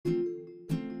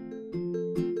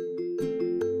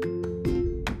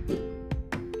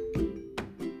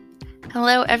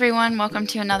Hello, everyone. Welcome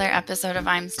to another episode of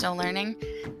I'm Still Learning.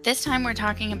 This time we're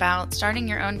talking about starting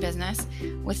your own business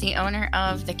with the owner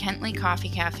of the Kentlee Coffee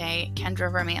Cafe,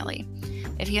 Kendra Romali.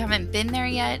 If you haven't been there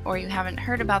yet or you haven't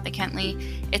heard about the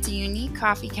Kentlee, it's a unique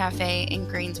coffee cafe in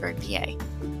Greensburg, PA.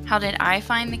 How did I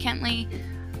find the Kentlee?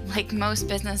 Like most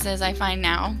businesses I find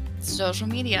now, social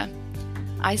media.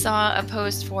 I saw a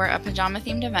post for a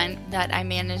pajama-themed event that I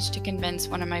managed to convince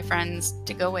one of my friends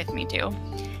to go with me to.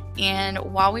 And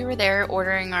while we were there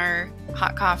ordering our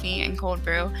hot coffee and cold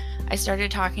brew, I started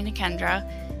talking to Kendra,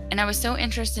 and I was so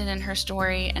interested in her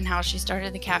story and how she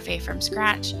started the cafe from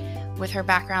scratch with her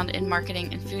background in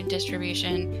marketing and food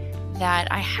distribution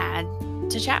that I had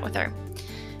to chat with her.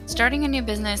 Starting a new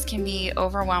business can be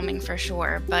overwhelming for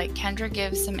sure, but Kendra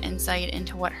gives some insight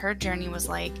into what her journey was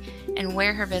like and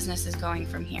where her business is going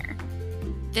from here.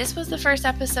 This was the first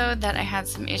episode that I had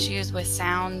some issues with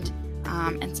sound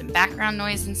and some background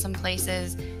noise in some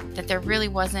places that there really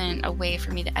wasn't a way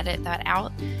for me to edit that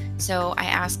out. So I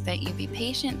ask that you be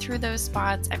patient through those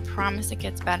spots. I promise it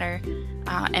gets better.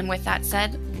 And with that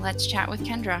said, let's chat with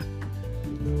Kendra.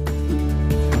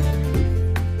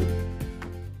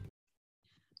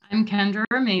 I'm Kendra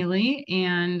Romali,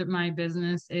 and my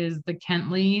business is the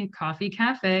Kentlee Coffee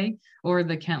Cafe, or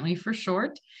the Kentlee for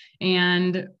short.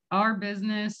 And our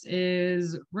business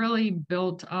is really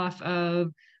built off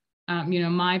of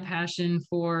my passion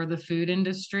for the food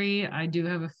industry. I do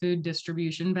have a food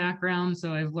distribution background,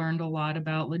 so I've learned a lot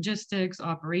about logistics,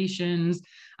 operations.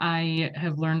 I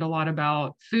have learned a lot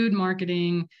about food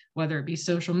marketing, whether it be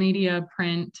social media,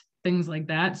 print, things like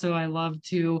that. So I love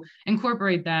to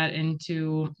incorporate that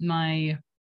into my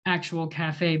actual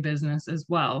cafe business as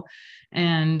well.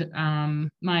 And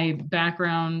my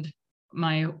background,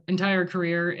 my entire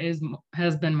career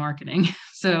has been marketing.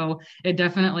 So it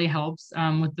definitely helps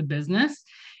with the business.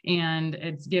 And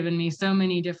it's given me so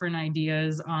many different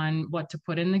ideas on what to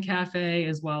put in the cafe,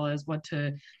 as well as what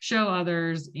to show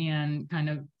others and kind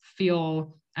of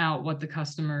feel out what the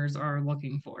customers are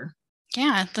looking for.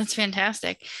 Yeah, that's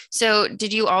fantastic. So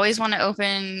did you always want to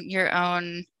open your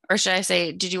own, or should I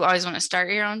say, did you always want to start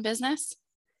your own business?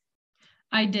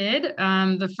 I did.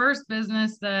 The first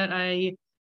business that I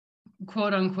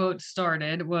quote unquote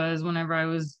started was whenever I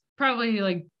was probably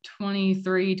like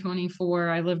 23, 24.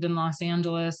 I lived in Los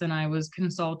Angeles and I was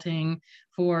consulting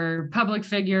for public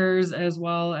figures as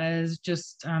well as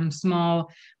just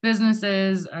small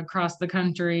businesses across the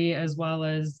country, as well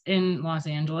as in Los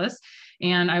Angeles.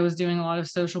 And I was doing a lot of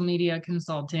social media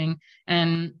consulting.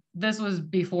 And this was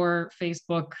before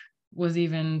Facebook was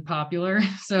even popular.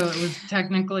 So it was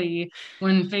technically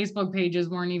when Facebook pages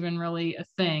weren't even really a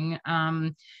thing.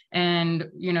 And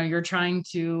you're trying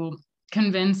to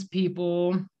convince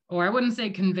people, or I wouldn't say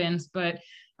convince, but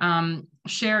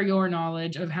share your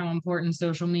knowledge of how important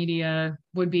social media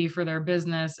would be for their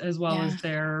business, as well as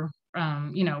their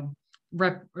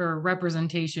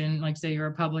representation. Like, say you're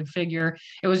a public figure,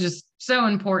 it was just so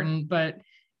important, but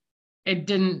it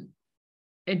didn't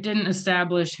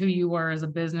establish who you were as a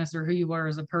business or who you were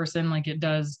as a person like it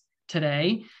does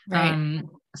today. Right.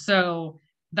 So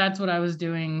that's what I was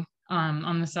doing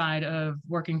on the side of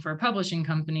working for a publishing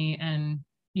company and,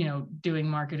 doing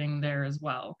marketing there as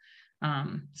well.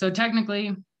 So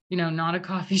technically, not a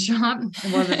coffee shop.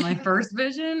 It wasn't my first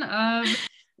vision of,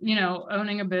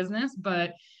 owning a business,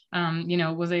 but,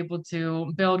 was able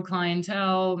to build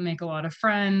clientele, make a lot of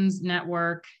friends,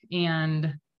 network,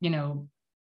 and,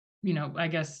 I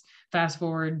guess fast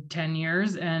forward 10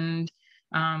 years and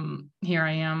here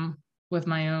I am with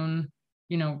my own,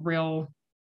 real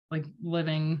like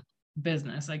living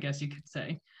business, I guess you could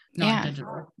say, not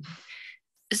digital.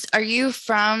 Are you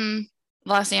from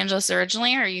Los Angeles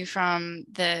originally, or are you from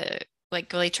the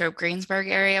Latrobe, Greensburg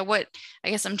area? I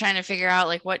guess I'm trying to figure out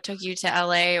what took you to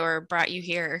LA or brought you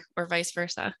here or vice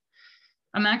versa.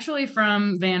 I'm actually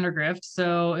from Vandergrift,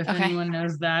 so if anyone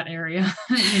knows that area,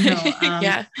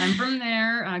 Yeah. I'm from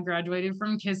there. I graduated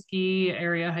from Kiski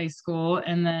area high school,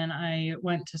 and then I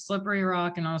went to Slippery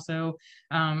Rock, and also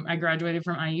I graduated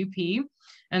from IUP.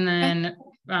 And then,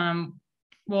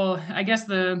 I guess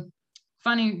the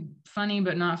funny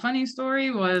but not funny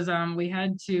story was we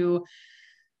had to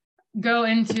go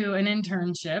into an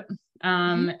internship.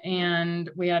 And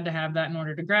we had to have that in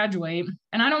order to graduate.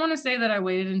 And I don't want to say that I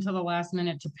waited until the last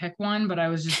minute to pick one, but I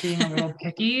was just being a little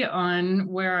picky on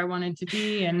where I wanted to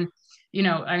be. And,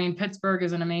 Pittsburgh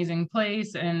is an amazing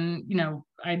place. And,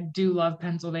 I do love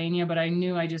Pennsylvania, but I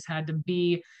knew I just had to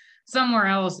be somewhere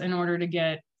else in order to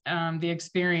get the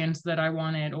experience that I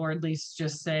wanted, or at least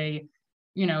just say,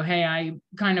 hey, I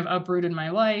kind of uprooted my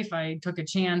life. I took a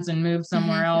chance and moved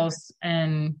somewhere else,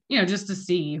 and, just to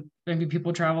see maybe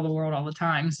people travel the world all the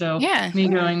time. So Yeah. me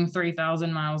going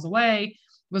 3,000 miles away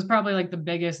was probably like the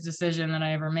biggest decision that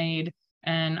I ever made.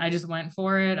 And I just went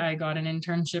for it. I got an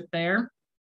internship there.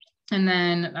 And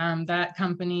then that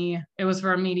company, it was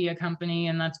for a media company.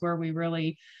 And that's where we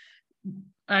really,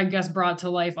 I guess, brought to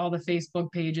life all the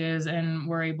Facebook pages and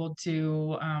were able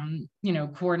to,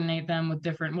 coordinate them with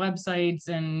different websites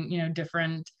and,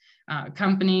 different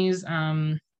companies.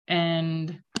 And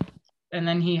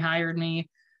then he hired me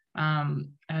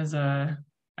as I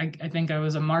think I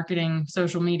was a marketing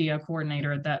social media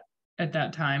coordinator at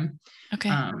that time.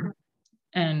 Okay.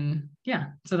 And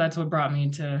yeah, so that's what brought me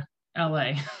to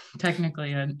LA,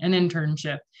 technically an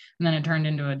internship, and then it turned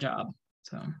into a job.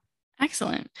 So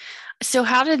Excellent. So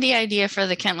how did the idea for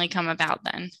the Kentlee come about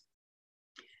then?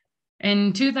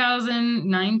 in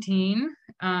 2019,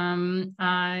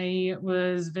 I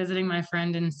was visiting my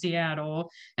friend in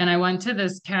Seattle, and I went to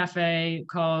this cafe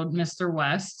called Mr.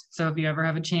 West. So if you ever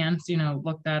have a chance,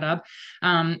 look that up.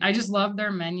 I just loved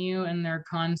their menu and their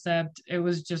concept. It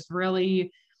was just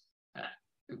really,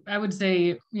 I would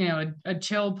say, a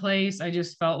chill place. I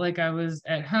just felt like I was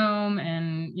at home,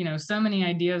 and, so many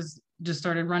ideas just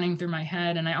started running through my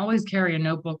head. And I always carry a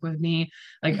notebook with me.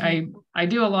 Like I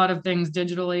do a lot of things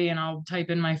digitally, and I'll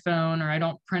type in my phone, or I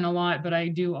don't print a lot, but I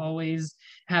do always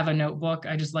have a notebook.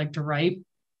 I just like to write.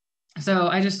 So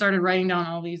I just started writing down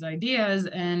all these ideas,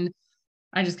 and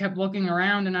I just kept looking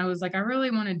around, and I was like, I really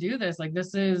want to do this. Like,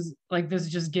 this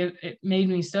just it made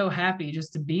me so happy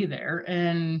just to be there.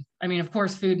 And I mean, of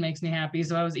course, food makes me happy.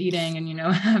 So I was eating and,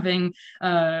 having,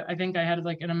 I think I had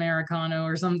like an Americano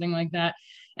or something like that.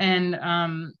 And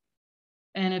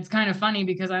it's kind of funny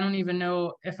because I don't even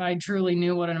know if I truly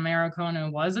knew what an Americano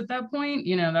was at that point.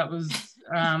 That was,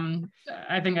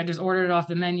 I think I just ordered it off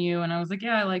the menu, and I was like,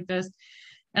 yeah, I like this.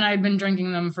 And I'd been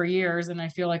drinking them for years. And I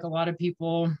feel like a lot of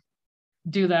people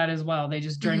do that as well. They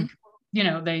just drink,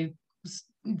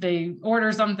 they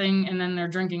order something and then they're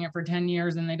drinking it for 10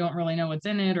 years and they don't really know what's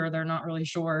in it, or they're not really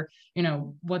sure,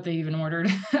 what they even ordered.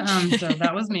 So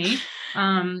that was me.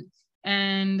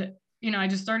 And, I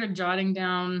just started jotting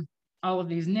down all of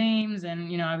these names,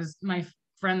 and, my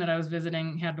friend that I was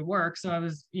visiting had to work. So I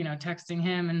was, texting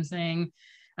him and saying,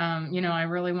 I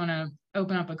really want to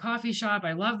open up a coffee shop.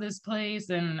 I love this place,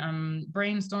 and I'm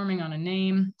brainstorming on a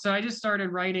name. So I just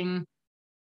started writing.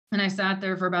 And I sat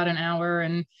there for about an hour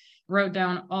and wrote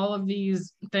down all of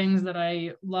these things that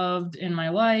I loved in my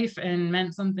life and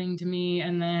meant something to me.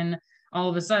 And then all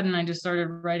of a sudden, I just started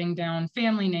writing down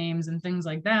family names and things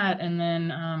like that. And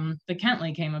then the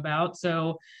Kentlee came about.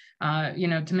 So,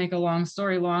 to make a long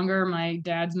story longer, my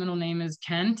dad's middle name is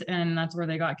Kent, and that's where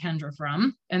they got Kendra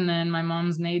from. And then my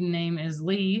mom's maiden name is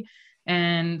Lee,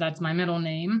 and that's my middle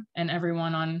name. And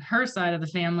everyone on her side of the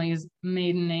family's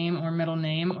maiden name or middle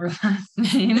name or last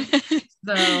name.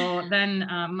 So then,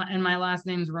 and my last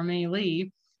name's Ramay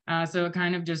Lee. So it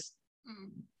kind of just,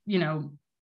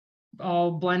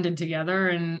 all blended together.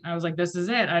 And I was like, this is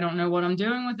it. I don't know what I'm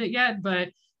doing with it yet, but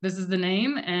this is the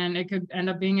name, and it could end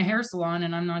up being a hair salon.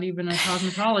 And I'm not even a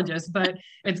cosmetologist, but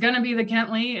it's going to be the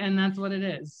Kentlee, and that's what it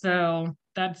is. So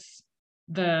that's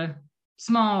the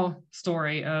small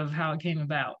story of how it came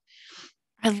about.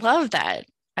 I love that.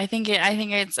 I think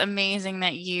it's amazing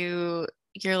that you're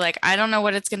like, I don't know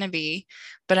what it's going to be,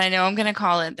 but I know I'm going to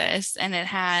call it this. And it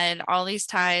had all these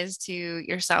ties to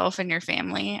yourself and your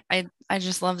family. I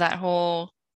just love that whole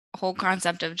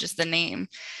concept of just the name.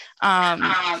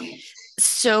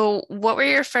 So what were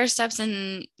your first steps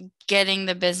in getting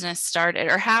the business started,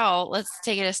 or how? Let's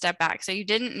take it a step back. So you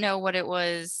didn't know what it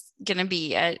was going to be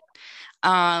yet.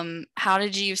 How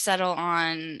did you settle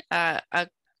on a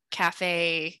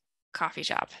cafe coffee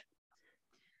shop?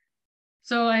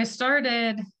 So I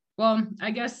started, well,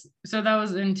 I guess, so that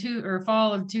was in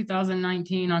fall of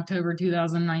 2019, October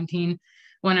 2019,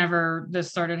 whenever this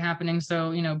started happening.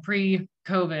 So,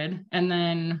 pre-COVID. And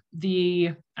then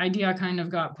the idea kind of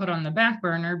got put on the back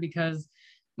burner because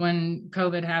when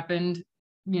COVID happened,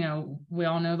 we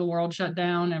all know the world shut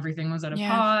down, everything was at a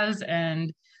pause.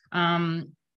 And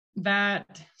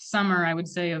that summer, I would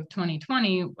say, of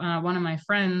 2020, one of my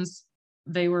friends,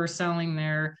 they were selling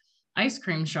their ice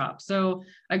cream shop. So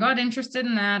I got interested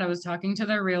in that. I was talking to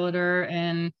their realtor,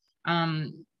 and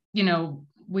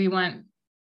we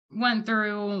went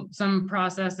through some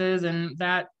processes, and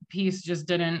that piece just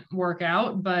didn't work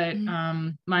out. But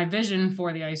my vision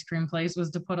for the ice cream place was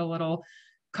to put a little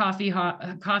coffee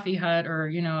hut, or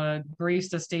a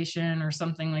barista station or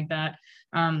something like that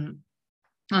on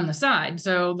the side.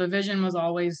 So the vision was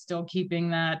always still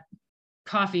keeping that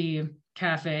coffee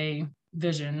cafe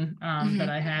vision that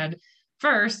I had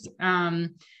first. And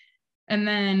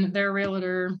then their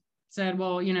realtor said,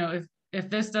 well, if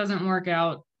this doesn't work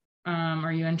out,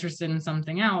 are you interested in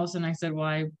something else? And I said, well,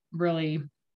 I really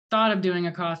thought of doing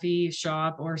a coffee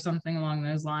shop or something along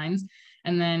those lines.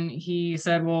 And then he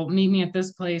said, well, meet me at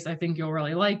this place. I think you'll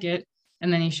really like it.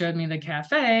 And then he showed me the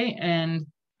cafe, and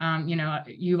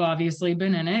you've obviously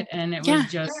been in it, and it was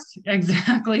just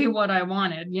exactly what I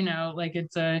wanted. Like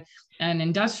it's an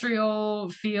industrial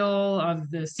feel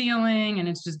of the ceiling, and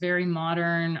it's just very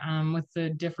modern, with the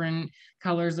different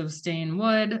colors of stained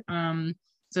wood.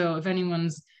 So if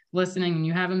anyone's listening and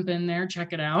you haven't been there,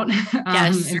 check it out.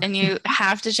 Yes, and you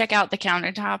have to check out the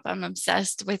countertop. I'm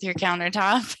obsessed with your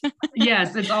countertop.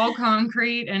 Yes, it's all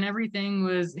concrete, and everything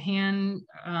was hand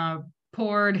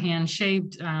poured, hand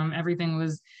shaped. Everything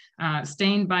was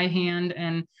stained by hand,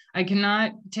 and I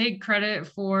cannot take credit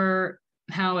for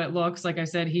how it looks. Like I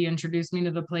said, he introduced me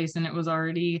to the place, and it was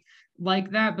already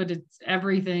like that, but it's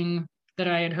everything that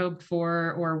I had hoped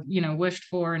for, or wished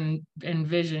for and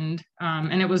envisioned.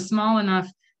 And it was small enough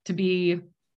to be,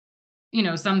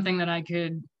 something that I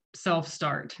could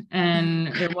self-start, and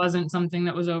it wasn't something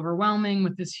that was overwhelming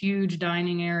with this huge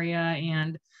dining area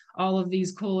and all of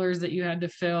these coolers that you had to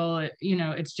fill.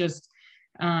 It's just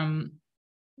the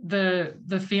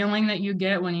feeling that you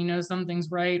get when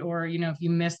something's right, or if you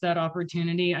miss that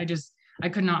opportunity. I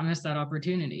could not miss that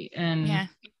opportunity, and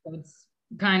that's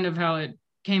kind of how it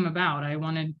came about.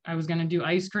 I was going to do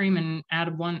ice cream and add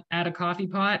a coffee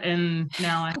pot, and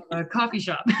now I have a coffee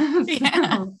shop.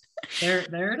 So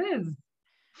there it is.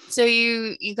 So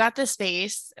you got the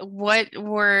space. What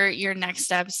were your next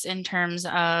steps in terms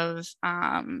of,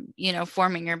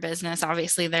 forming your business?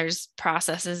 Obviously, there's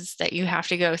processes that you have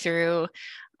to go through.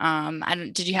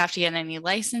 Did you have to get any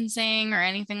licensing or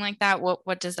anything like that?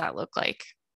 What does that look like?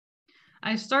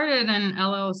 I started an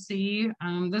LLC.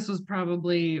 This was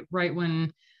probably right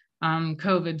when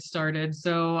COVID started.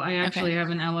 So I actually have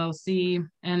an LLC,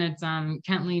 and it's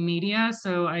Kentlee Media.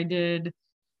 So I did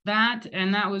that,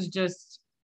 and that was just,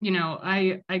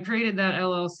 I created that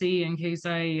LLC in case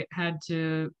I had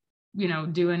to,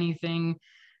 do anything,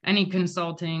 any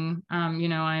consulting.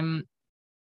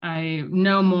 I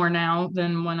know more now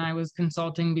than when I was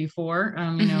consulting before,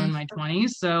 in my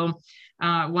 20s. So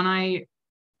when I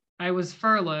was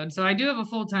furloughed. So I do have a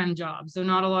full-time job. So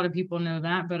not a lot of people know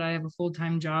that, but I have a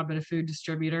full-time job at a food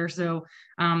distributor. So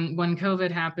when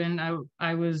COVID happened,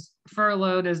 I was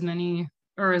furloughed as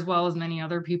well as many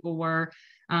other people were.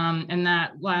 And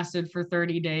that lasted for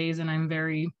 30 days. And I'm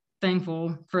very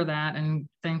thankful for that, and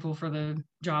thankful for the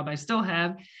job I still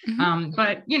have.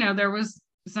 But, there was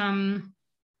some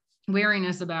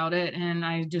wariness about it. And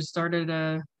I just started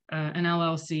an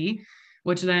LLC,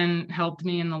 which then helped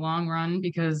me in the long run,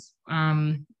 because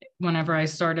whenever I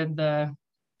started the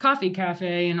coffee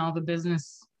cafe and all the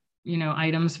business,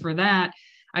 items for that,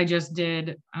 I just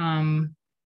did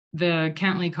the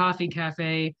Kentlee Coffee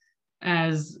Cafe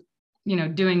as,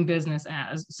 doing business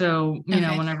as. So,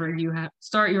 whenever you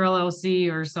start your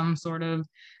LLC or some sort of,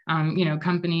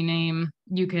 company name,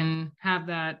 you can have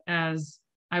that as,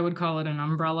 I would call it an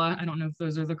umbrella. I don't know if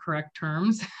those are the correct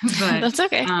terms, but that's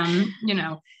okay.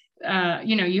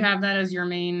 You have that as your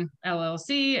main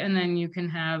LLC, and then you can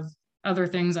have other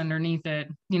things underneath it,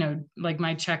 like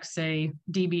my checks say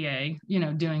DBA,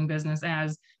 doing business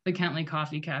as the Kentlee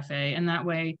Coffee Cafe. And that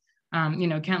way,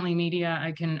 Kentlee Media,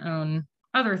 I can own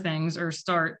other things or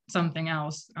start something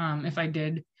else. If I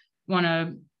did want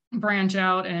to branch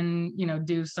out and,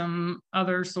 do some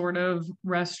other sort of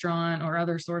restaurant or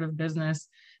other sort of business,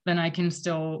 then I can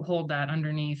still hold that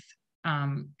underneath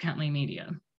Kentlee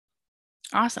Media.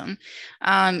 Awesome.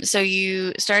 So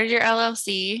you started your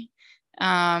LLC,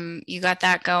 you got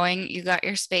that going, you got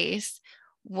your space.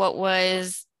 What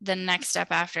was the next step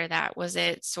after that? Was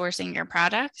it sourcing your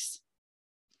products?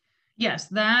 Yes,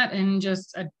 that, and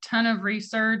just a ton of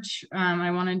research. I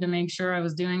wanted to make sure I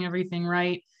was doing everything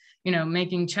right,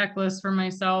 making checklists for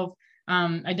myself.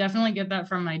 I definitely get that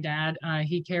from my dad.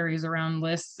 He carries around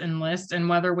lists and lists, and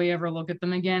whether we ever look at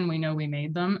them again, we know we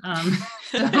made them.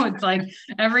 So it's like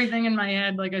everything in my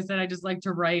head. Like I said, I just like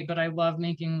to write, but I love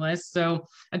making lists. So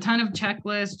a ton of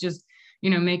checklists, just,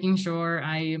 making sure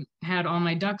I had all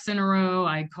my ducks in a row.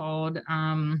 I called,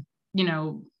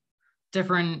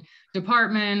 different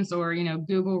departments, or,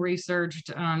 Google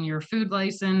researched your food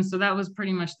license. So that was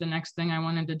pretty much the next thing I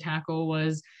wanted to tackle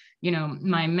was,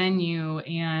 my menu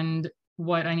and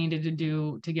what I needed to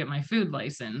do to get my food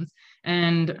license.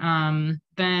 And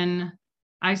then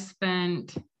I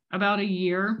spent about a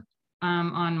year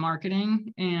on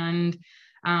marketing, and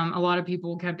a lot of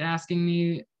people kept asking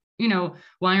me,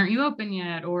 why aren't you open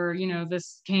yet? Or,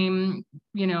 this came,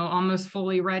 almost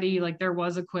fully ready. Like there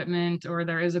was equipment, or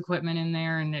there is equipment in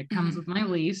there, and it comes with my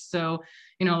lease. So,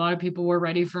 a lot of people were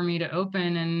ready for me to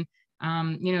open. And,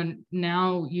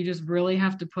 now you just really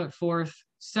have to put forth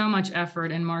so much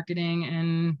effort in marketing.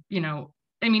 And,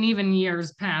 even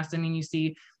years past, you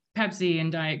see Pepsi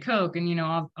and Diet Coke,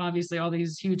 and, obviously all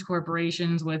these huge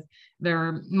corporations with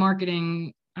their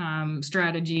marketing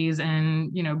strategies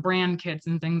and, brand kits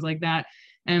and things like that.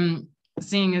 And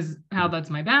seeing as how that's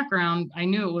my background, I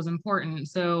knew it was important.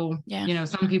 So,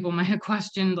 some people might have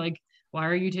questioned, like, why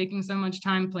are you taking so much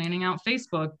time planning out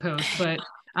Facebook posts? But,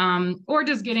 or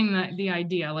just getting the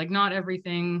idea, like not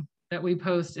everything that we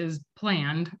post is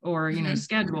planned or,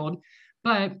 scheduled,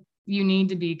 but you need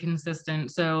to be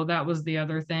consistent. So that was the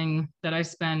other thing that I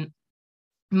spent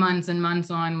months and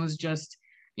months on, was just,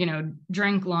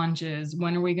 drink launches.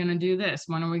 When are we going to do this?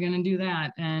 When are we going to do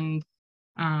that? And,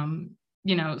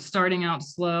 starting out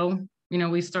slow,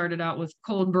 we started out with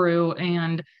cold brew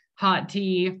and hot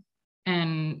tea.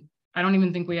 And I don't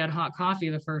even think we had hot coffee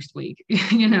the first week,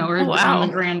 or on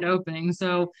the grand opening.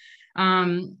 So,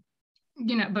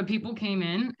 but people came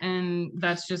in, and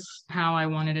that's just how I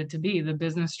wanted it to be. The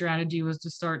business strategy was to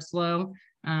start slow.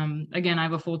 Again, I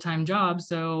have a full-time job.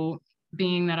 So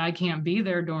being that I can't be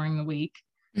there during the week,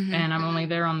 and I'm only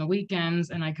there on the weekends,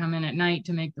 and I come in at night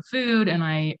to make the food, and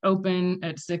I open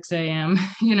at 6 a.m.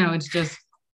 It's just,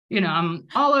 I'm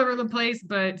all over the place,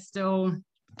 but still,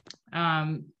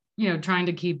 trying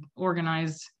to keep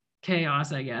organized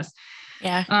chaos, I guess.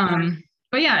 Yeah.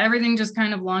 But yeah, everything just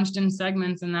kind of launched in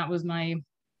segments, and that was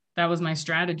my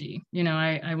strategy.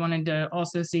 I wanted to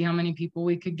also see how many people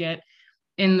we could get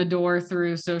in the door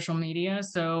through social media.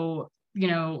 So,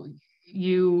 a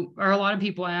lot of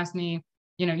people ask me,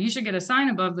 you should get a sign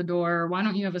above the door. Why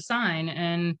don't you have a sign?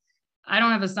 And I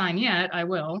don't have a sign yet. I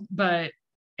will, but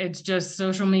it's just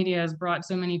social media has brought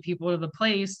so many people to the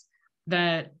place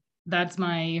that that's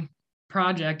my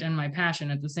project and my passion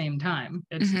at the same time.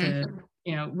 It's to,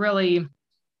 really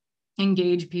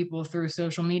engage people through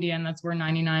social media. And that's where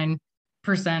 99%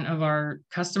 of our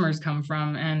customers come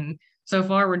from. And so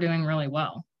far we're doing really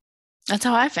well. That's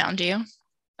how I found you.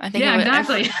 I think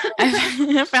exactly.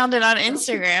 I found it on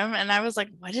Instagram, and I was like,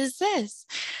 what is this?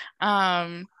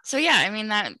 So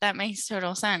yeah, that makes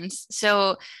total sense.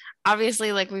 So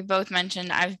obviously, like we both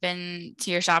mentioned, I've been to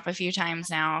your shop a few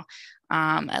times now.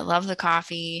 I love the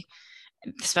coffee,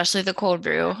 especially the cold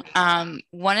brew.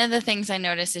 One of the things I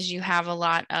noticed is you have a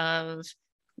lot of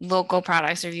local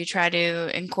products, or you try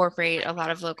to incorporate a lot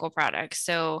of local products.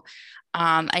 So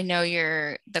I know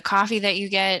the coffee that you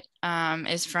get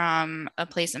is from a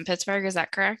place in Pittsburgh. Is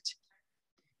that correct?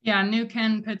 Yeah, New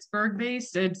Ken, Pittsburgh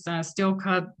based. It's Steel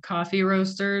Cup Coffee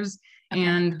Roasters. Okay.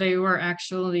 And they were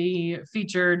actually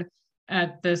featured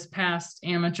at this past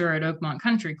amateur at Oakmont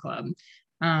Country Club.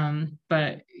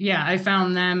 But yeah, I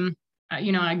found them, I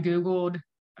Googled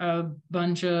a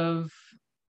bunch of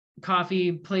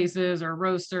coffee places or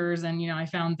roasters, and I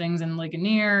found things in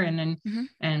Ligonier and then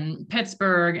and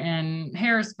Pittsburgh and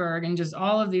Harrisburg and just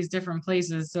all of these different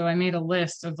places. So I made a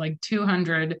list of like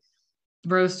 200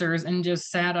 roasters and just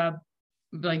sat up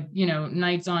like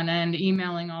nights on end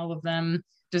emailing all of them,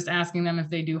 just asking them if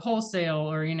they do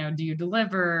wholesale, or do you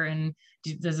deliver, and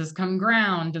does this come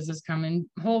ground, does this come in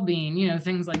whole bean,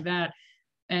 things like that.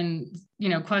 And,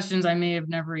 questions I may have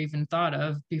never even thought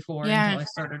of before until I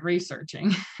started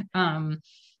researching.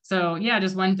 So yeah,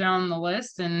 just went down the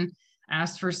list and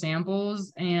asked for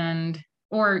samples,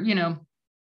 or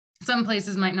some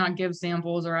places might not give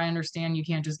samples, or I understand you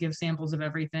can't just give samples of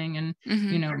everything. And,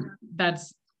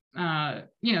 that's,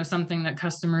 something that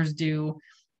customers do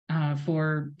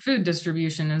for food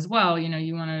distribution as well.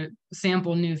 You want to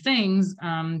sample new things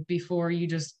before you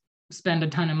just spend a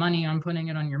ton of money on putting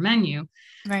it on your menu.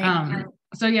 Right.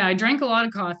 So yeah, I drank a lot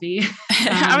of coffee.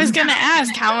 I was going to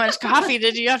ask, how much coffee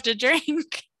did you have to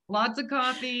drink? Lots of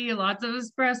coffee, lots of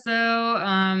espresso.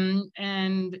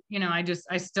 And,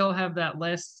 I still have that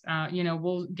list.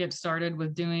 We'll get started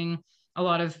with doing a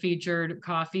lot of featured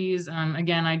coffees.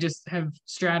 Again, I just have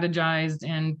strategized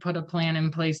and put a plan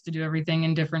in place to do everything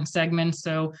in different segments.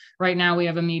 So right now we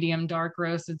have a medium dark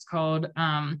roast. It's called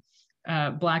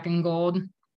Black and Gold.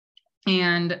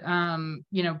 And,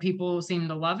 people seem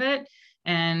to love it.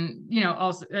 And,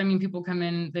 also, people come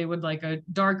in, they would like a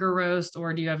darker roast,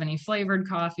 or do you have any flavored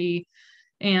coffee?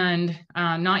 And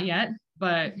not yet,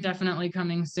 but definitely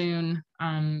coming soon.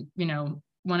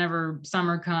 Whenever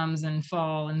summer comes and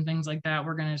fall and things like that,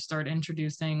 we're going to start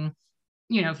introducing,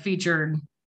 featured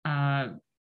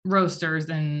roasters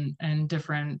and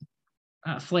different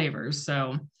flavors.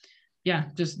 So yeah,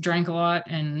 just drank a lot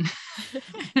and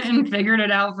and figured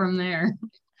it out from there.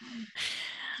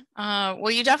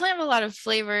 Well, you definitely have a lot of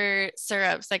flavor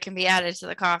syrups that can be added to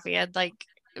the coffee. I'd like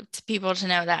people to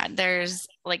know that there's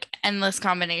like endless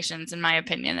combinations, in my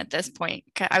opinion, at this point.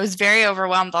 I was very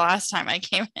overwhelmed the last time I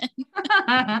came in.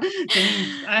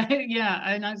 Thanks.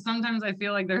 Yeah, sometimes I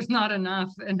feel like there's not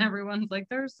enough, and everyone's like,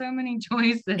 "There's so many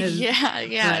choices." Yeah,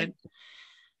 yeah.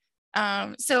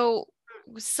 But So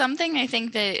something I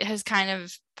think that has kind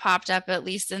of popped up, at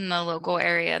least in the local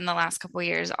area in the last couple of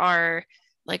years, are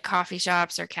like coffee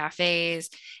shops or cafes.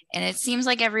 And it seems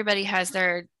like everybody has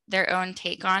their own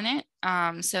take on it.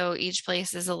 So each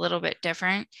place is a little bit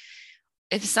different.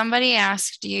 If somebody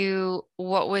asked you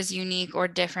what was unique or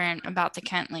different about the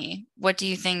Kentlee, what do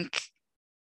you think,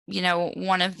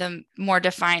 one of the more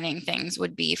defining things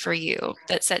would be for you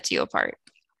that sets you apart?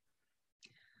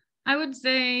 I would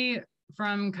say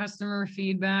from customer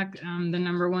feedback, the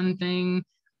number one thing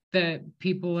that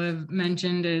people have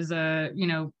mentioned is,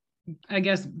 I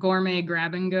guess gourmet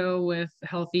grab and go with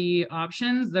healthy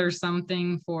options. There's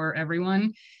something for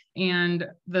everyone. And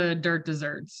the dirt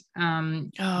desserts,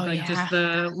 Oh, like just yeah.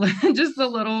 the just the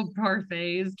little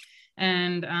parfaits.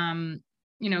 And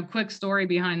quick story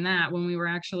behind that, when we were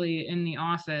actually in the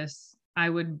office, I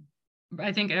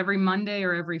think every Monday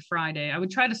or every Friday, I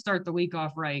would try to start the week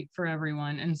off right for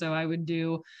everyone. And so I would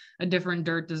do a different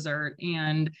dirt dessert,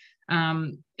 and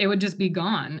it would just be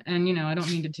gone. And, I don't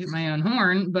mean to toot my own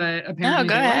horn, but No, apparently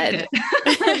go they liked ahead.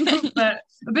 it. But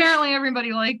apparently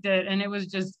everybody liked it. And it was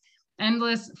just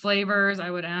endless flavors. I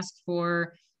would ask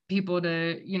for people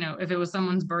to, if it was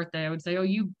someone's birthday, I would say, oh,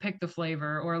 you pick the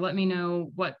flavor, or let me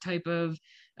know what type of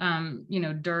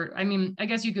dirt. I mean, I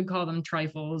guess you could call them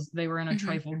trifles. They were in a Mhm.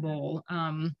 trifle bowl.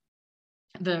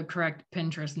 The correct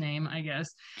Pinterest name, I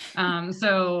guess.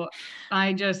 So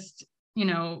I just,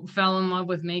 fell in love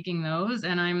with making those.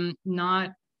 And I'm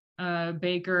not a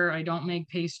baker. I don't make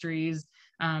pastries.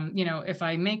 If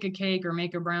I make a cake or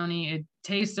make a brownie, it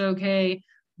tastes okay,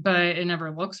 but it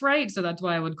never looks right. So that's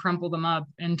why I would crumple them up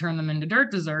and turn them into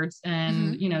dirt desserts.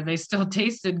 And, Mhm. they still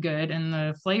tasted good, and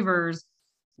the flavors,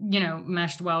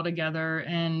 meshed well together.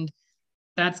 And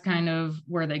that's kind of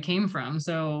where they came from.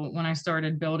 So when I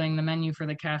started building the menu for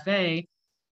the cafe,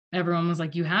 everyone was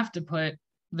like, you have to put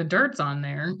the dirts on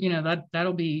there.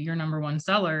 That'll be your number one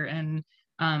seller. And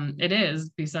it is,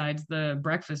 besides the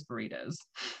breakfast burritos.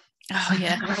 Oh, So,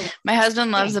 yeah. My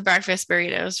husband loves thanks. the breakfast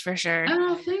burritos for sure.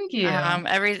 Oh, thank you.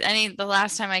 The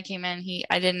last time I came in,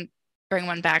 I didn't bring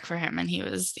one back for him, and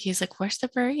he's like, "Where's the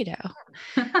burrito?"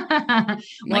 I'm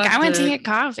we'll like, "I have went to to get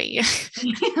coffee."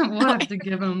 we'll have to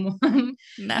give them one. And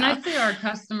No. I'd say our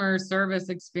customer service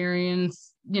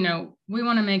experience, we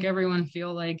want to make everyone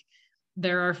feel like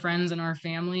they're our friends and our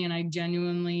family. And I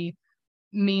genuinely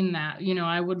mean that.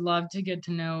 I would love to get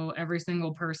to know every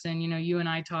single person. You and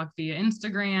I talk via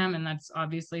Instagram, and that's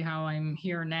obviously how I'm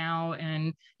here now.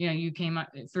 And, you came up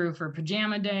through for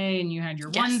pajama day, and you had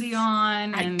your Yes, onesie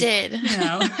on, I and, did.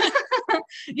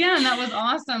 yeah, and that was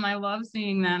awesome. I love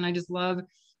seeing that. And I just love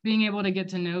being able to get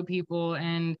to know people.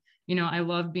 And, I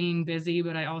love being busy,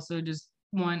 but I also just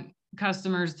want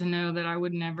customers to know that I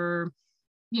would never,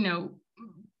 you know,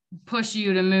 push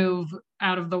you to move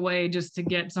out of the way just to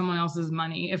get someone else's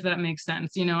money, if that makes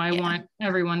sense. I Yeah. want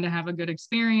everyone to have a good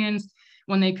experience.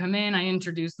 When they come in, I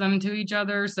introduce them to each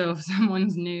other. So if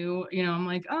someone's new, I'm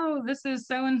like, oh, this is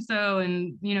so and so.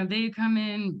 And, they come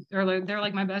in, or like, they're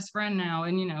like my best friend now.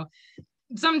 And,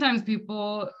 sometimes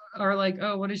people are like,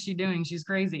 oh, what is she doing? She's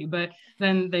crazy. But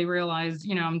then they realize,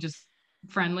 I'm just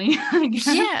friendly, I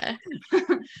guess. Yeah.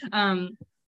 um,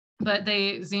 but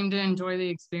they seem to enjoy the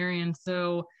experience.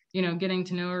 So, getting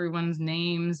to know everyone's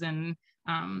names, and,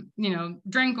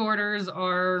 drink orders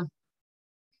are,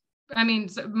 I mean,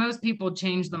 so most people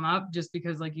change them up just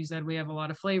because, like you said, we have a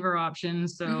lot of flavor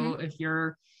options. So Hmm. if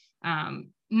you're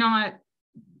not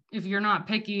if you're not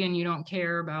picky and you don't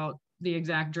care about the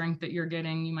exact drink that you're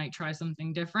getting, you might try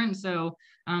something different. So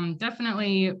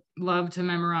definitely love to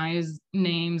memorize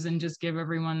names and just give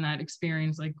everyone that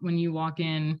experience. Like when you walk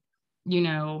in,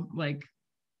 like,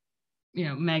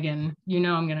 Megan,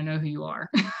 I'm going to know who you are.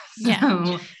 Yeah.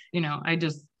 So,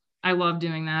 I love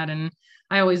doing that. And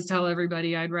I always tell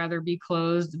everybody I'd rather be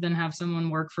closed than have someone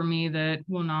work for me that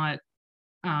will not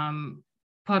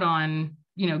put on,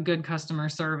 good customer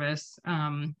service,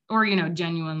 or,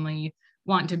 genuinely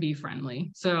want to be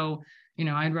friendly. So,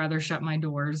 I'd rather shut my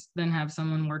doors than have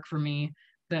someone work for me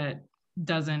that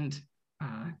doesn't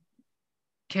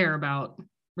care about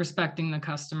respecting the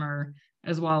customer,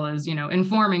 as well as,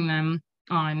 informing them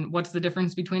on what's the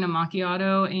difference between a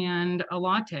macchiato and a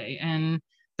latte. And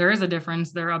there is a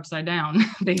difference. They're upside down,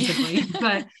 basically.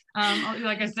 But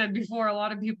like I said before, a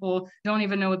lot of people don't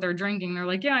even know what they're drinking. They're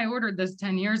like, yeah, I ordered this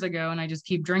 10 years ago and I just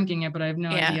keep drinking it, but I have no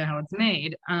idea how it's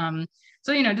made.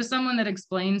 So, just someone that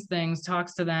explains things,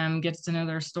 talks to them, gets to know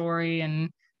their story, and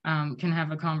can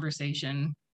have a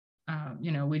conversation.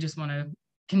 We just want to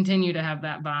continue to have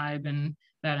that vibe and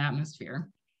that atmosphere.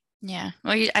 Yeah,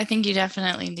 well, I think you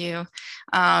definitely do.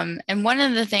 And one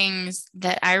of the things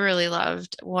that I really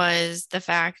loved was the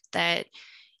fact that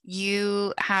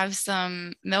you have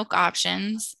some milk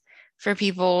options for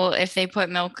people if they put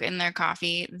milk in their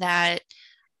coffee that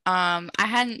I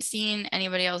hadn't seen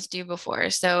anybody else do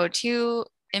before. So two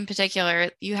in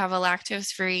particular, you have a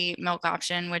lactose-free milk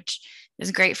option, which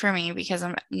is great for me because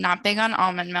I'm not big on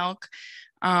almond milk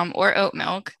or oat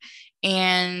milk.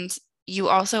 And you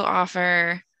also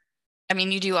offer,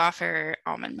 you do offer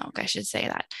almond milk, I should say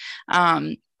that.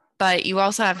 But you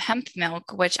also have hemp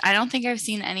milk, which I don't think I've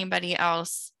seen anybody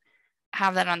else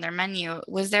have that on their menu.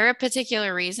 Was there a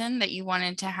particular reason that you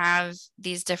wanted to have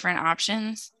these different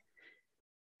options?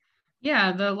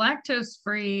 Yeah, the lactose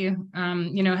free,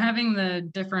 having the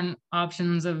different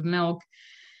options of milk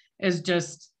is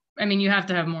just, you have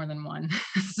to have more than one.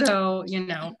 So,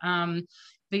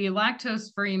 the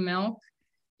lactose free milk,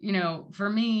 for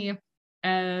me,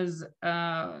 as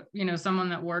someone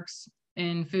that works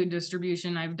in food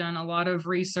distribution, I've done a lot of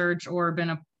research or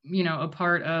been a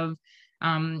part of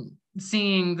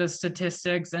seeing the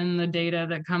statistics and the data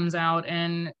that comes out,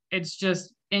 and it's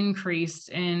just increased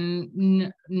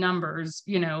in numbers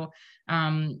in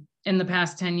the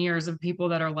past 10 years of people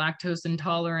that are lactose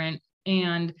intolerant,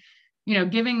 and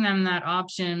giving them that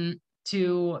option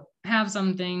to have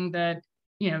something that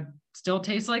still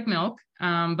tastes like milk,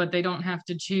 but they don't have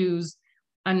to choose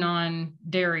a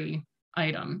non-dairy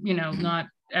item. Not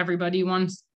everybody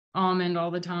wants almond all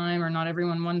the time, or not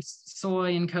everyone wants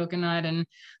soy and coconut, and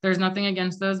there's nothing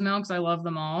against those milks. I love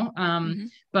them all.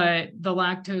 But the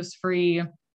lactose free,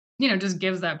 just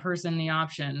gives that person the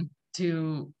option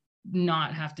to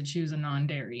not have to choose a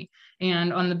non-dairy.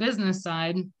 And on the business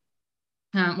side,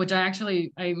 which I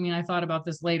thought about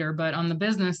this later, but on the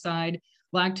business side,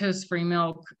 lactose free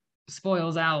milk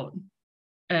spoils out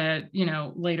at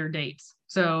later dates.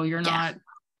 So you're not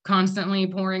constantly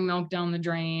pouring milk down the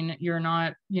drain. You're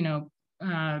not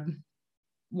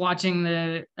watching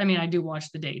I do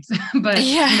watch the dates, but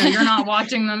you're not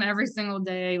watching them every single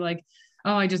day, like,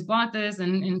 oh, I just bought this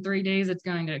and in 3 days it's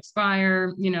going to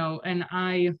expire, and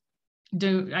I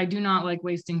do not like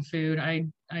wasting food. I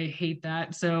hate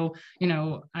that. So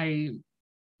I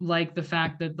like the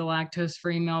fact that the lactose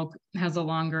free milk has a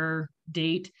longer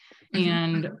date.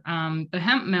 And the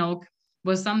hemp milk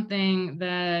was something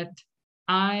that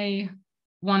I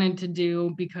wanted to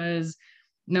do because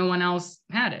no one else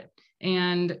had it.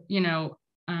 And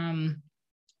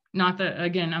not that,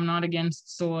 again, I'm not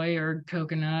against soy or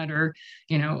coconut or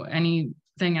anything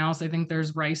else. I think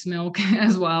there's rice milk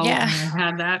as well. Yeah. I've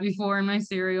had that before in my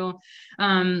cereal.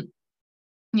 I'm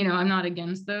not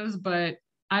against those, but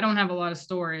I don't have a lot of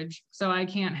storage, so I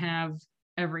can't have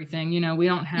everything. We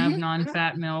don't have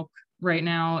non-fat milk right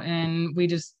now, and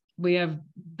we have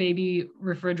baby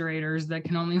refrigerators that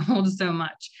can only hold so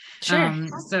much. Sure.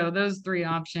 So those three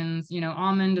options,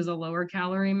 almond is a lower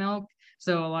calorie milk.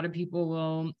 So a lot of people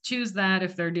will choose that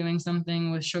if they're doing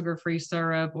something with sugar-free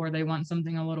syrup, or they want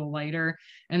something a little lighter.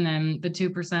 And then the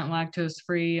 2%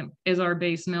 lactose-free is our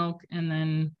base milk. And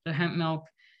then the hemp milk,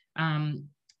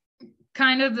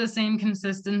 kind of the same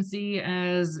consistency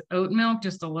as oat milk,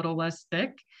 just a little less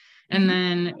thick. And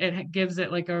then it gives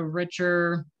it like a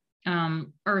richer,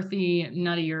 earthy,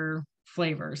 nuttier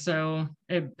flavor. So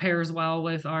it pairs well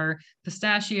with our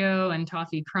pistachio and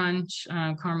toffee crunch,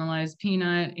 caramelized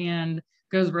peanut, and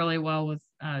goes really well with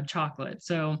chocolate.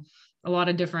 So a lot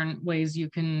of different ways you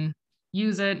can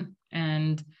use it,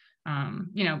 and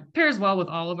pairs well with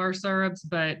all of our syrups,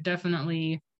 but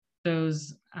definitely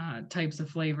those types of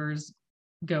flavors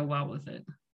go well with it.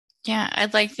 Yeah,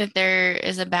 I'd like that there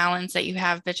is a balance that you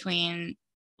have between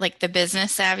like the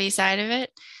business savvy side of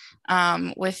it,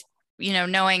 with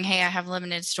knowing, hey, I have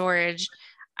limited storage,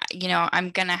 I'm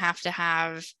gonna have to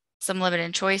have some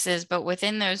limited choices, but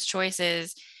within those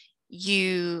choices,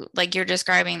 you're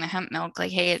describing the hemp milk,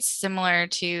 like, hey, it's similar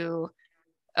to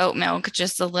oat milk,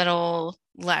 just a little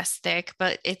less thick,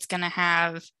 but it's gonna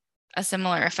have a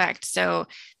similar effect. So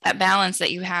that balance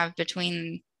that you have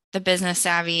between the business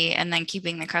savvy and then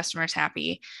keeping the customers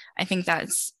happy, I think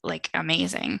that's like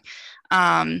amazing.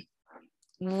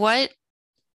 What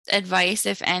advice,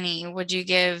 if any, would you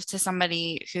give to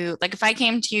somebody who, like, if I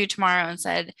came to you tomorrow and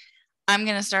said, I'm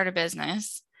going to start a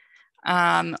business,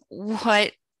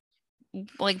 what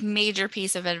like major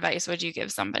piece of advice would you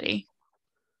give somebody?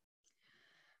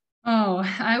 Oh,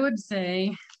 I would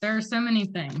say there are so many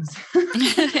things.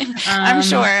 I'm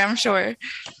sure, um, I'm sure.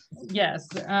 yes.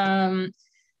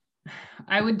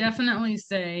 I would definitely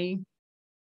say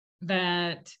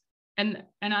that, and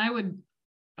I would,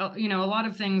 a lot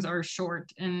of things are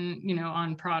short and,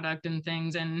 on product and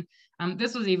things. And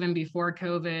this was even before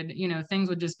COVID, things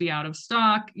would just be out of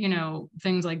stock,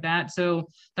 things like that. So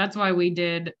that's why we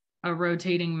did a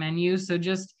rotating menu. So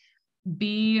just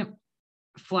be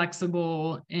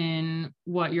flexible in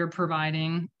what you're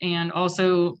providing, and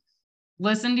also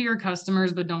listen to your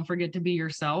customers, but don't forget to be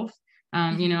yourself.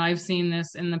 Mhm. I've seen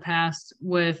this in the past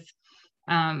with,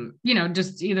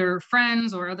 just either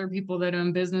friends or other people that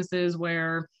own businesses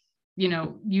where,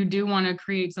 you do want to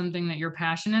create something that you're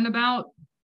passionate about,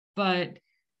 but,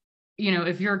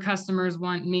 if your customers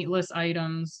want meatless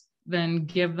items, then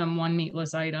give them one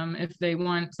meatless item. If they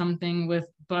want something with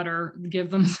butter, give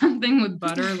them something with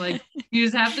butter. Like, you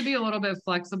just have to be a little bit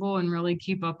flexible and really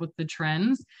keep up with the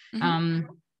trends. Mhm. Um,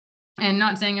 and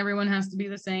not saying everyone has to be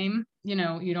the same, you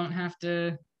don't have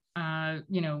to,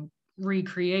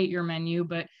 recreate your menu,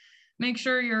 but make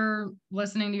sure you're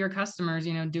listening to your customers.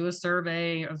 Do a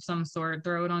survey of some sort,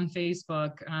 throw it on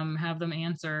Facebook, have them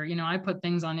answer. I put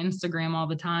things on Instagram all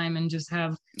the time and just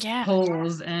have Yeah.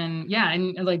 polls, and yeah,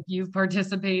 and like, you've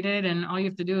participated, and all you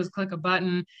have to do is click a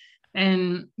button.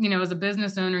 And as a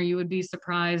business owner, you would be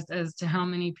surprised as to how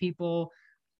many people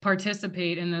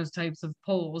participate in those types of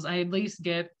polls. I at least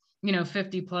get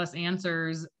 50 plus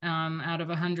answers out of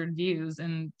 100 views,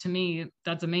 and to me,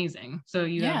 that's amazing. So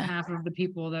you have Yeah. half of the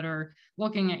people that are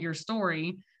looking at your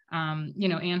story,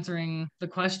 answering the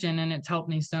question, and it's helped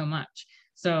me so much.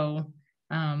 So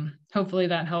hopefully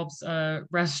that helps a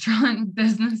restaurant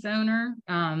business owner.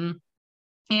 And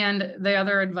the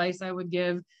other advice I would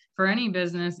give for any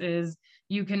business is,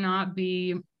 you cannot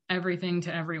be everything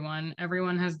to everyone.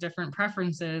 Everyone has different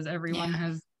preferences. Everyone Yeah.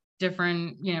 has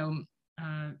different,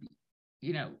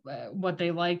 what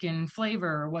they like in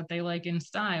flavor, or what they like in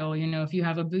style. If you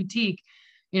have a boutique,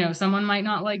 someone might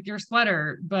not like your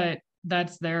sweater, but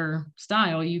that's their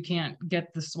style. You can't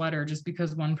get the sweater just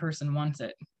because one person wants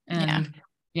it. Yeah.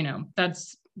 And,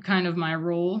 that's kind of my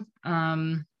rule.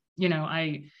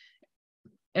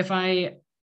 If I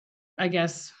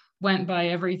guess, went by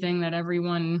everything that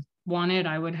everyone wanted,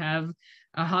 I would have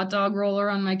a hot dog roller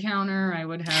on my counter. I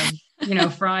would have,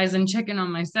 fries and chicken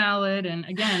on my salad. And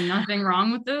again, nothing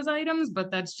wrong with those items, but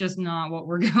that's just not what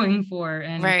we're going for.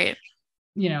 And, Right.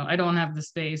 I don't have the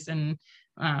space. And,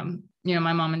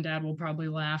 my mom and dad will probably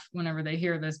laugh whenever they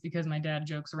hear this, because my dad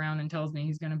jokes around and tells me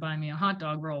he's going to buy me a hot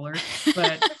dog roller,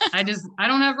 but I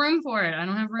don't have room for it. I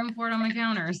don't have room for it on my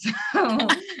counter. So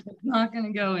it's not going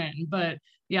to go in. But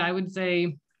yeah, I would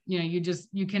say,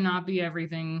 you cannot be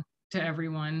everything to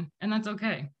everyone, and that's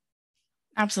okay.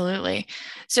 Absolutely.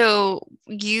 So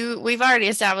we've already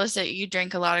established that you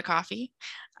drink a lot of coffee.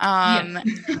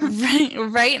 Yes.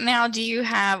 Right now,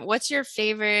 what's your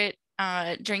favorite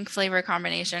drink flavor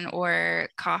combination or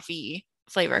coffee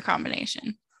flavor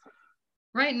combination?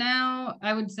 Right now,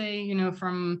 I would say,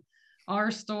 from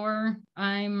our store,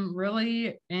 I'm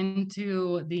really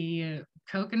into the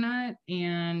coconut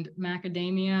and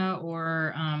macadamia,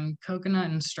 or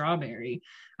coconut and strawberry.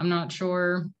 I'm not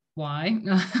sure why,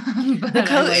 but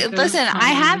I like those Listen,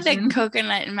 I had the combinations.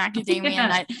 coconut and macadamia Yeah.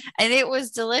 nut, and it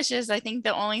was delicious. I think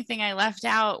the only thing I left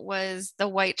out was the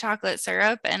white chocolate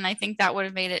syrup, and I think that would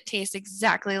have made it taste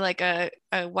exactly like a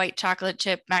white chocolate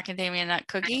chip macadamia nut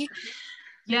cookie.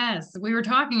 Yes, we were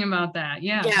talking about that.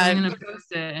 Yes, I'm Yeah. gonna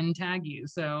post it and tag you.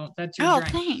 So that's your Oh,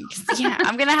 drink. thanks. Yeah,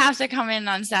 I'm gonna have to come in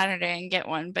on Saturday and get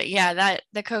one. But yeah, that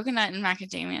the coconut and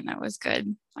macadamia nut was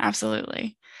good.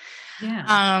 Absolutely.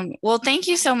 Yeah. Well, thank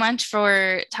you so much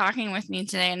for talking with me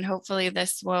today, and hopefully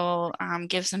this will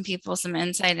give some people some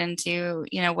insight into,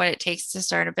 what it takes to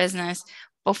start a business.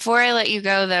 Before I let you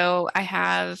go, though, I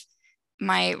have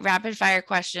my rapid fire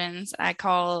questions. I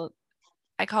call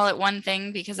it one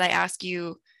thing because I ask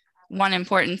you one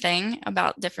important thing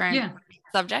about different Yeah.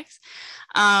 subjects.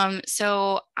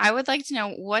 So I would like to know,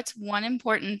 what's one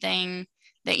important thing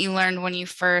that you learned when you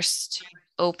first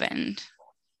opened?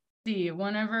 See,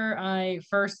 whenever I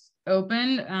first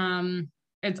opened,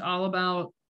 it's all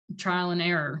about trial and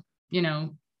error,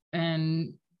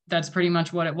 and that's pretty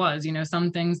much what it was.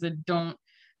 Some things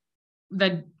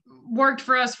that worked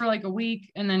for us for like a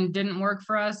week and then didn't work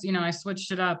for us. I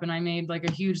switched it up and I made like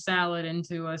a huge salad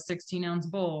into a 16-ounce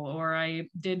bowl, or I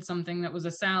did something that was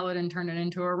a salad and turned it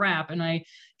into a wrap. And I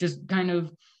just kind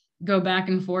of go back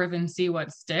and forth and see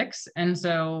what sticks. And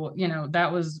so,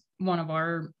 that was one of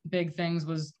our big things,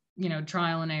 was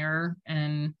trial and error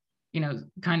and,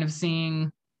 kind of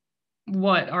seeing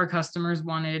what our customers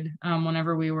wanted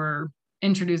whenever we were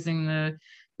introducing the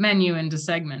menu into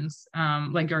segments,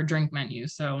 like our drink menu.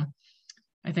 So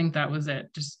I think that was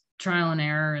it, just trial and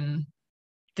error and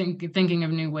thinking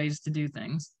of new ways to do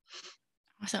things.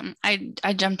 Awesome.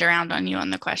 I jumped around on you on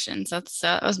the questions.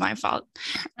 That was my fault.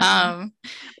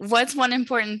 What's one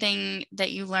important thing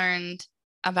that you learned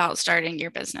about starting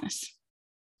your business?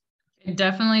 It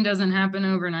definitely doesn't happen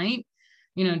overnight.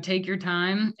 Take your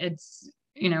time. It's,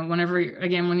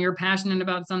 when you're passionate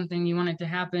about something, you want it to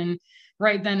happen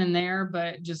right then and there,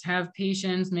 but just have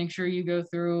patience, make sure you go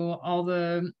through all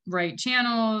the right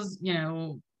channels,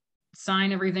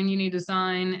 sign everything you need to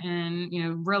sign, and,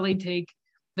 really take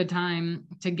the time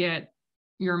to get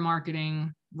your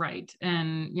marketing right.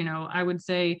 And, I would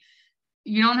say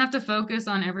you don't have to focus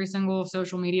on every single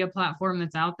social media platform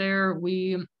that's out there.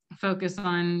 We focus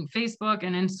on Facebook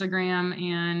and Instagram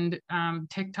and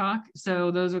TikTok. So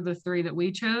those are the three that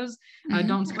we chose.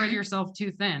 Don't spread yourself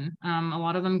too thin. A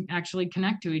lot of them actually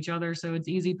connect to each other, so it's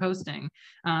easy posting.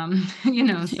 So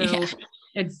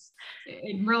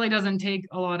it really doesn't take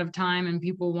a lot of time, and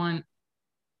people want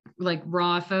like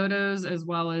raw photos as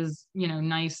well as,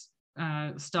 nice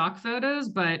stock photos.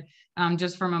 But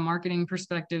just from a marketing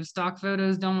perspective, stock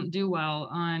photos don't do well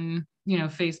on,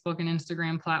 Facebook and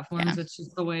Instagram platforms. It's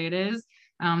just the way it is.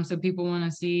 So people want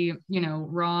to see,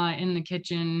 raw in the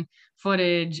kitchen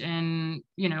footage and,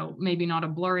 maybe not a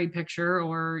blurry picture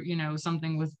or,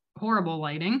 something with horrible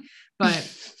lighting, but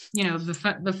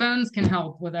the phones can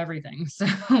help with everything. So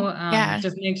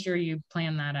just make sure you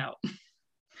plan that out.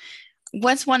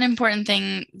 What's one important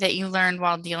thing that you learned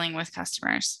while dealing with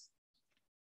customers?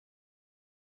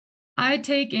 I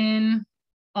take in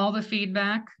all the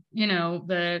feedback,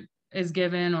 that is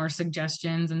given, or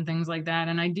suggestions and things like that.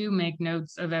 And I do make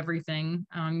notes of everything,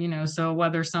 so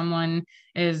whether someone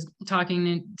is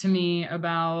talking to me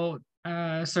about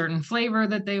a certain flavor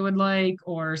that they would like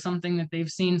or something that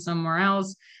they've seen somewhere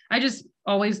else, I just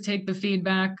always take the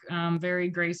feedback very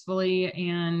gracefully,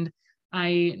 and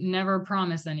I never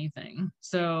promise anything.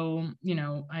 So,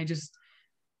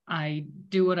 I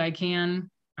do what I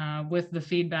can with the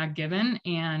feedback given,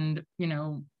 and,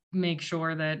 make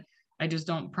sure that I just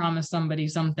don't promise somebody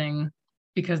something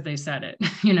because they said it.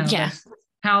 That's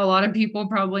how a lot of people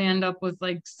probably end up with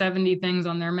like 70 things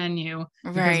on their menu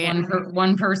because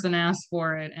one person asked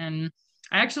for it. And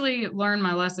I actually learned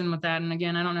my lesson with that. And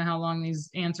again, I don't know how long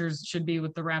these answers should be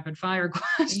with the rapid fire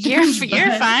questions.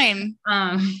 You're fine.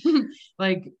 I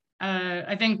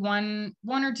think one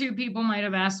or two people might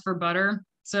have asked for butter.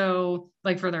 So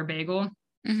like for their bagel.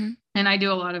 And I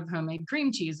do a lot of homemade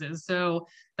cream cheeses. So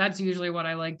that's usually what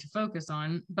I like to focus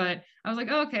on. But I was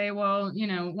like, okay, well,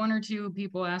 one or two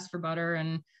people asked for butter,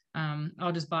 and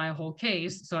I'll just buy a whole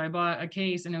case. So I bought a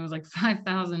case, and it was like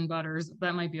 5,000 butters.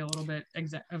 That might be a little bit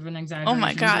of an exaggeration. Oh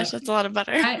my gosh, that's a lot of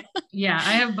butter. I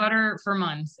have butter for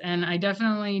months, and I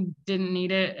definitely didn't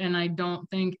need it. And I don't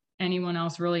think anyone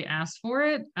else really asked for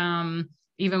it.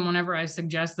 Even whenever I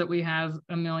suggest that we have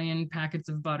 1 million packets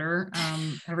of butter,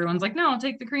 everyone's like, no, I'll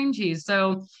take the cream cheese.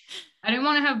 So I didn't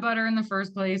want to have butter in the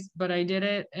first place, but I did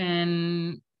it.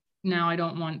 And now I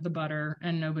don't want the butter,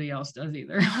 and nobody else does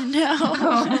either.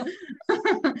 Oh,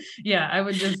 no. Yeah, I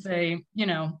would just say,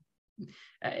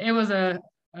 it was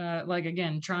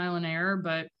again, trial and error,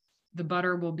 but the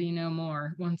butter will be no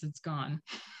more once it's gone.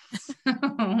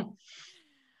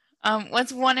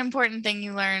 What's one important thing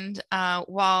you learned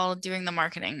while doing the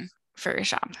marketing for your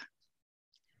shop?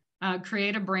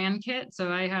 Create a brand kit.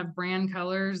 So I have brand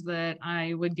colors that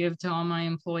I would give to all my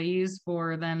employees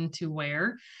for them to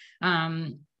wear.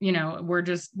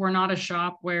 We're not a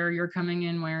shop where you're coming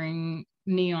in wearing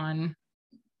neon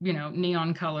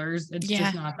colors. It's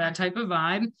just not that type of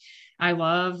vibe. I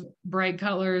love bright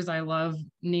colors. I love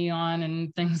neon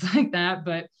and things like that,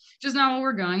 but just not what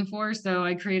we're going for. So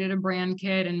I created a brand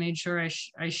kit and made sure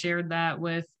I shared that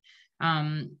with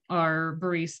our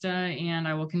barista, and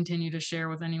I will continue to share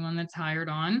with anyone that's hired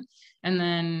on. And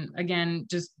then again,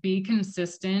 just be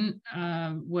consistent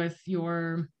with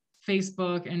your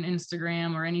Facebook and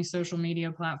Instagram or any social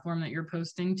media platform that you're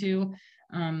posting to.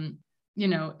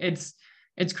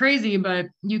 It's crazy, but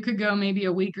you could go maybe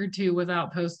a week or two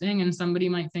without posting and somebody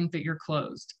might think that you're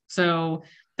closed. So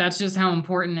that's just how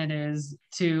important it is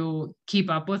to keep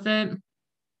up with it,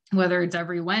 whether it's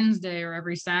every Wednesday or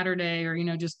every Saturday or,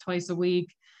 just twice a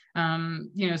week.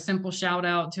 Simple shout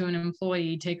out to an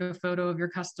employee, take a photo of your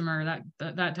customer,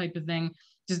 that type of thing.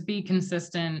 Just be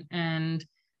consistent. And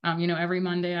every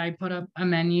Monday I put up a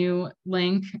menu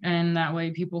link, and that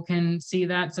way people can see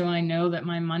that. So I know that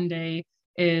my Monday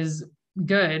is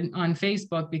good on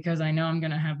Facebook because I know I'm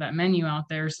going to have that menu out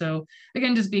there. So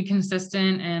again, just be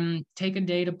consistent and take a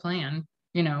day to plan,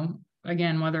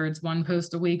 again, whether it's one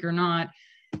post a week or not,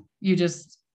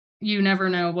 you never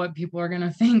know what people are going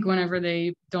to think whenever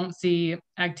they don't see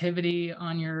activity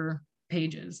on your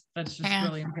pages. That's just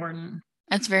really important.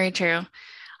 That's very true.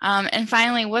 And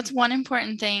finally, what's one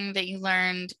important thing that you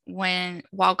learned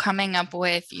while coming up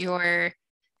with your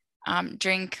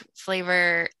drink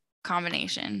flavor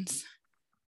combinations?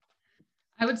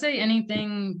 I would say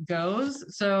anything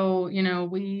goes. So,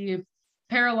 we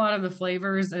pair a lot of the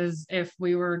flavors as if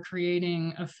we were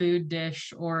creating a food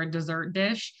dish or a dessert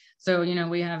dish. So,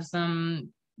 we have some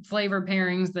flavor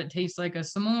pairings that taste like a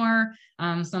s'more.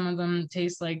 Some of them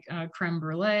taste like creme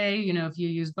brulee. If you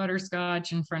use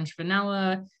butterscotch and French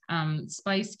vanilla,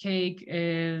 spice cake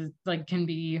can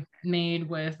be made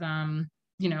with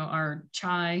our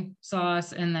chai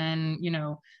sauce, and then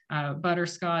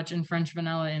butterscotch and French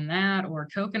vanilla in that, or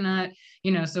coconut.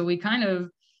 So we kind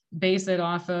of base it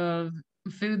off of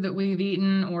food that we've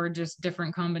eaten or just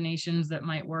different combinations that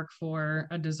might work for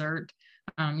a dessert.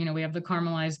 We have the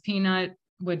caramelized peanut,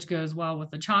 which goes well with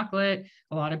the chocolate.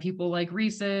 A lot of people like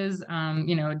Reese's.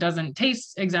 It doesn't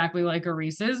taste exactly like a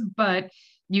Reese's, but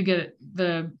you get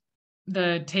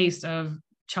the taste of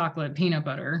chocolate peanut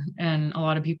butter, and a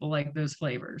lot of people like those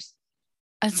flavors.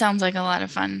 It sounds like a lot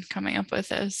of fun coming up with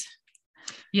those.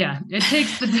 Yeah, it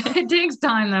takes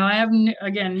time though. I have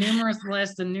again numerous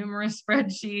lists and numerous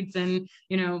spreadsheets, and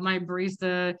my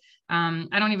barista.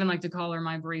 I don't even like to call her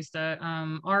my barista.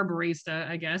 Our barista,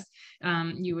 I guess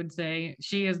you would say.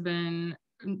 She has been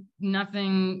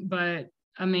nothing but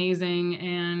amazing,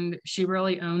 and she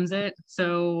really owns it.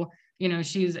 So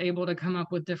she's able to come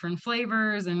up with different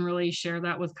flavors and really share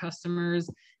that with customers,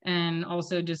 and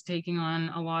also just taking on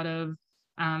a lot of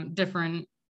different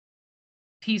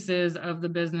pieces of the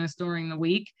business during the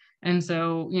week. And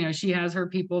so, she has her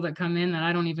people that come in that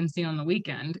I don't even see on the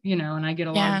weekend, and I get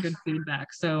a lot of good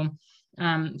feedback. So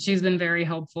she's been very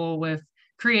helpful with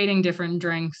creating different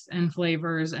drinks and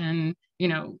flavors, and,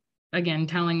 again,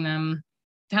 telling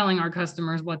our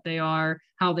customers what they are,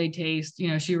 how they taste.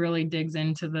 She really digs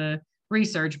into the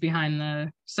research behind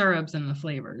the syrups and the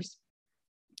flavors.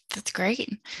 That's great.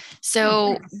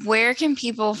 So where can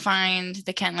people find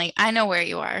the Kentlee? I know where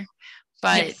you are,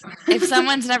 but if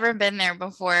someone's never been there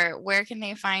before, where can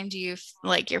they find you,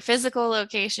 like your physical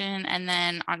location, and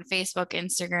then on Facebook,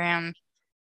 Instagram?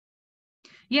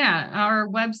 Yeah, our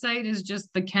website is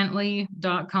just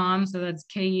thekentlee.com. So that's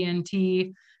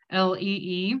Kentlee.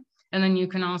 And then you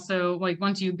can also,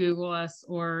 once you Google us,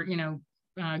 or,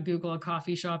 Google a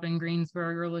coffee shop in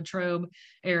Greensburg or Latrobe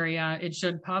area, it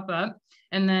should pop up.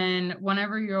 And then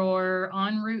whenever you're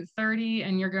on Route 30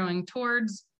 and you're going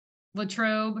towards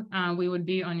Latrobe, we would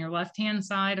be on your left-hand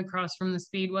side across from the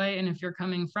Speedway. And if you're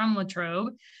coming from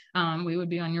Latrobe, we would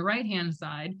be on your right-hand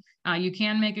side. You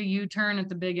can make a U-turn at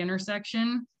the big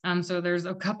intersection. So there's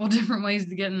a couple different ways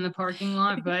to get in the parking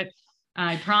lot, but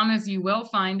I promise you will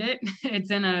find it.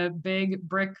 It's in a big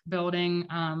brick building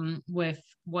with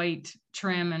white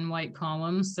trim and white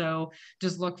columns. So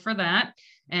just look for that.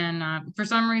 And for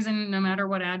some reason, no matter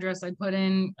what address I put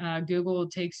in, Google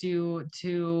takes you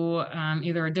to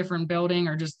either a different building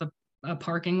or just a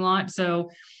parking lot. So,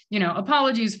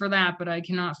 apologies for that, but I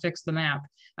cannot fix the map.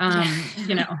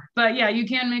 But yeah, you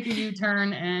can make a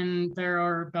U-turn, and there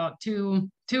are about two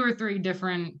or three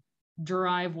different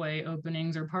driveway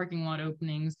openings or parking lot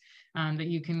openings that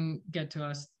you can get to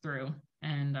us through.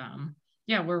 And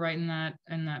we're right in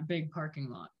that big parking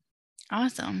lot.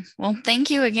 Awesome. Well, thank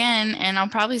you again. And I'll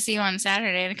probably see you on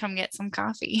Saturday to come get some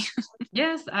coffee.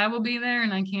 Yes, I will be there,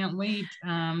 and I can't wait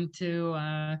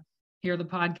to hear the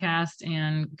podcast,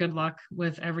 and good luck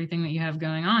with everything that you have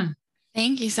going on.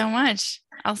 Thank you so much.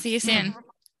 I'll see you soon.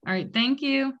 All right. Thank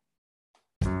you.